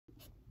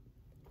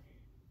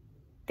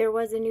there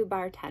was a new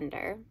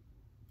bartender.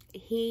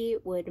 He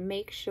would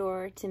make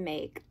sure to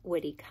make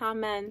witty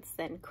comments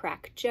and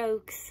crack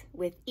jokes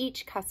with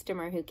each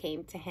customer who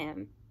came to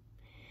him.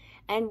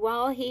 And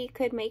while he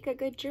could make a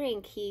good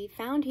drink, he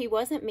found he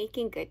wasn't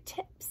making good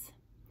tips.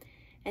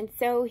 And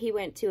so he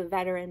went to a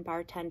veteran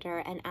bartender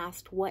and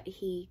asked what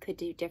he could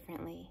do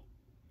differently.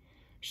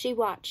 She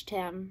watched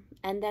him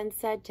and then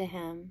said to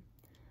him,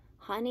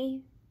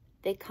 "Honey,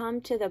 they come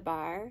to the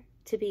bar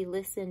to be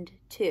listened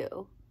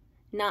to,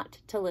 not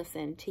to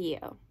listen to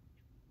you."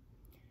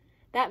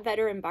 That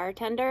veteran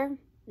bartender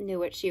knew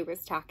what she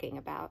was talking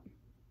about.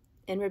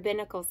 In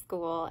rabbinical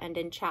school and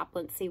in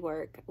chaplaincy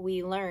work,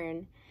 we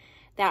learn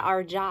that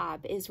our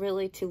job is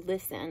really to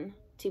listen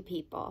to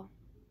people.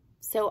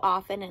 So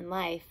often in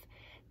life,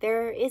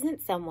 there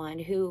isn't someone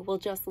who will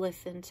just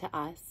listen to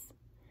us.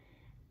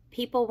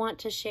 People want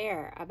to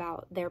share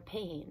about their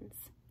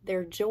pains,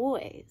 their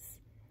joys,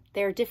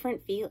 their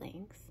different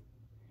feelings.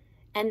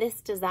 And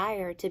this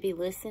desire to be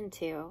listened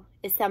to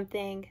is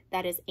something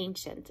that is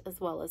ancient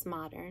as well as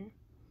modern.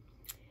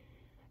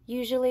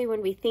 Usually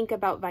when we think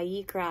about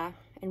VaYikra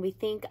and we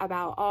think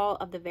about all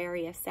of the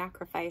various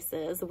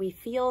sacrifices, we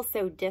feel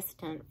so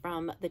distant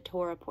from the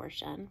Torah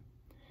portion.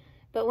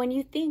 But when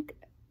you think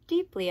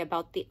deeply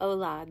about the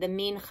Olah, the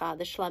Mincha,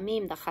 the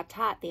Shlamim, the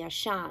Chatat, the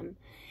Asham,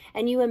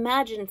 and you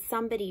imagine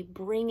somebody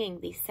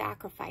bringing these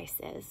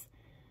sacrifices,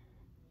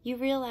 you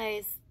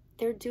realize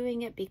they're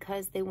doing it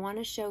because they want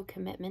to show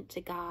commitment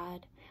to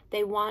God.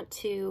 They want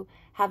to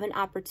have an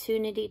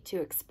opportunity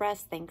to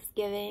express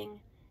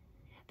thanksgiving.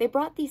 They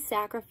brought these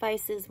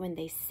sacrifices when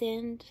they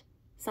sinned,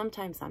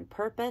 sometimes on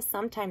purpose,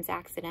 sometimes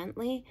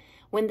accidentally,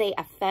 when they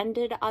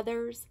offended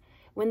others,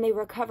 when they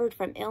recovered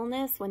from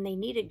illness, when they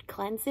needed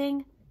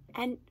cleansing,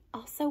 and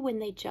also when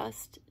they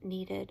just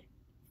needed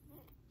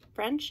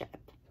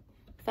friendship,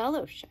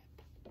 fellowship.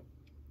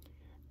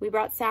 We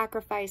brought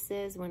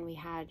sacrifices when we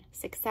had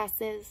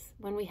successes,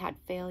 when we had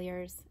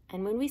failures,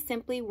 and when we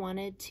simply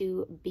wanted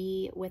to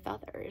be with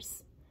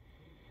others.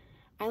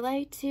 I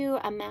like to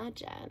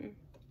imagine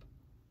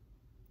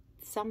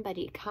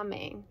somebody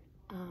coming.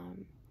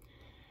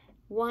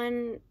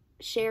 One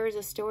shares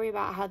a story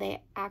about how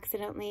they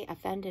accidentally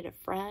offended a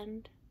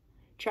friend,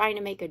 trying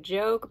to make a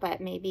joke, but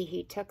maybe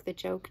he took the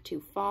joke too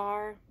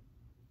far.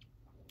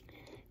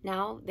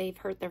 Now they've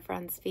hurt their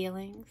friend's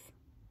feelings.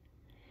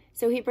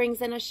 So he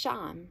brings in a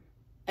sham,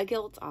 a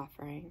guilt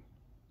offering,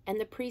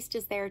 and the priest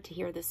is there to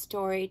hear the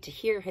story, to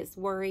hear his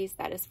worries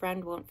that his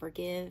friend won't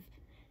forgive.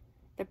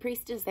 The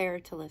priest is there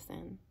to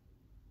listen.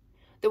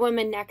 The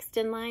woman next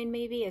in line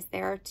maybe is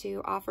there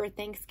to offer a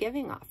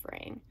Thanksgiving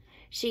offering.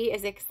 She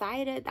is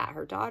excited that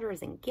her daughter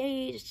is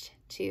engaged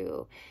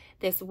to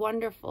this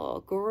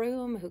wonderful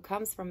groom who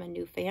comes from a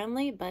new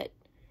family, but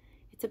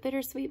it's a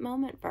bittersweet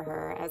moment for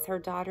her as her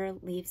daughter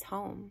leaves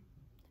home,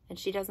 and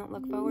she doesn't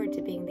look forward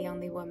to being the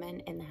only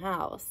woman in the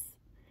house.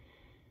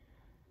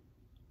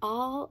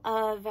 All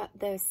of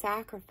those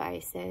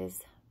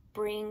sacrifices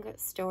bring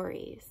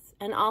stories,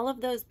 and all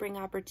of those bring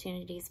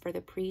opportunities for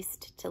the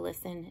priest to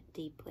listen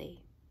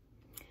deeply.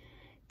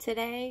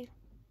 Today,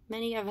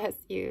 many of us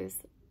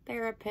use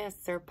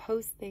therapists or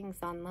post things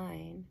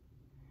online,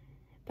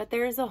 but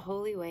there is a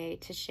holy way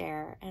to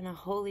share and a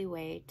holy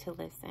way to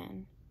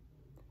listen.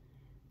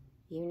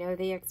 You know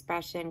the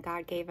expression,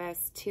 God gave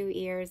us 2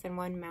 ears and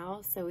 1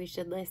 mouth, so we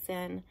should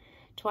listen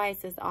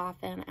twice as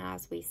often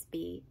as we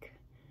speak.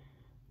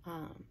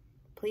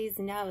 Please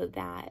know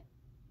that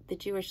the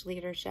Jewish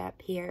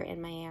leadership here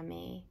in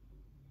Miami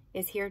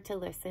is here to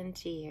listen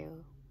to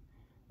you.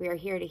 We are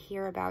here to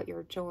hear about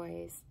your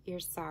joys, your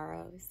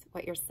sorrows,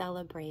 what you're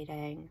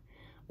celebrating,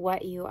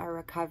 what you are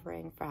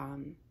recovering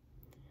from.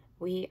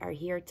 We are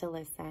here to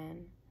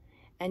listen.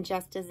 And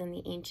just as in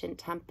the ancient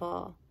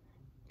temple,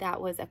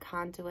 that was a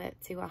conduit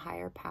to a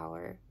higher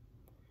power,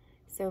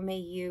 so may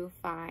you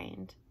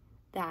find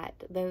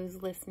that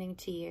those listening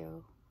to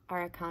you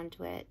are a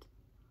conduit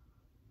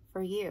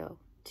for you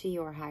to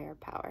your higher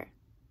power.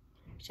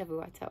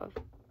 Shavua Tov.